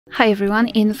Hi everyone,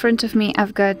 in front of me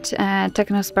I've got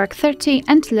TECNO Spark 30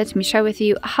 and let me share with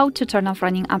you how to turn off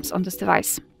running apps on this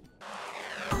device.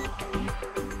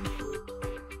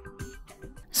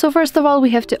 So first of all, we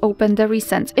have to open the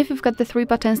recents. If you've got the 3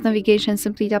 buttons navigation,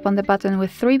 simply tap on the button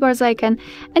with 3 bars icon,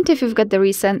 and if you've got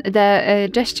the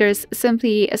gestures,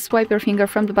 simply swipe your finger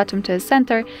from the bottom to the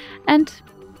center and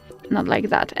not like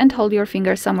that, and hold your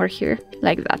finger somewhere here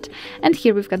like that. And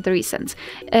here we've got the recents.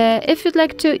 If you'd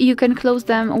like to, you can close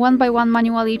them one by one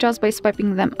manually just by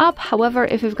swiping them up. However,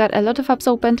 if you've got a lot of apps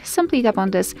opened, simply tap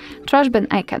on this trash bin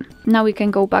icon. Now we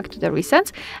can go back to the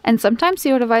recents, and sometimes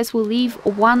your device will leave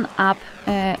one app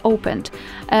opened,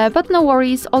 but no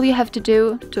worries. All you have to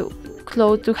do to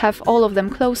have all of them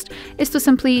closed is to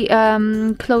simply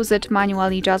close it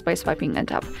manually just by swiping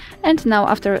it up. And now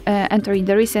after entering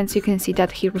the recents, you can see that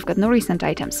here we've got no recent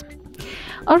items.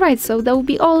 Alright, so that will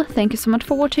be all. Thank you so much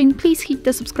for watching. Please hit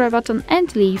the subscribe button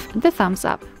and leave the thumbs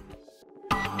up.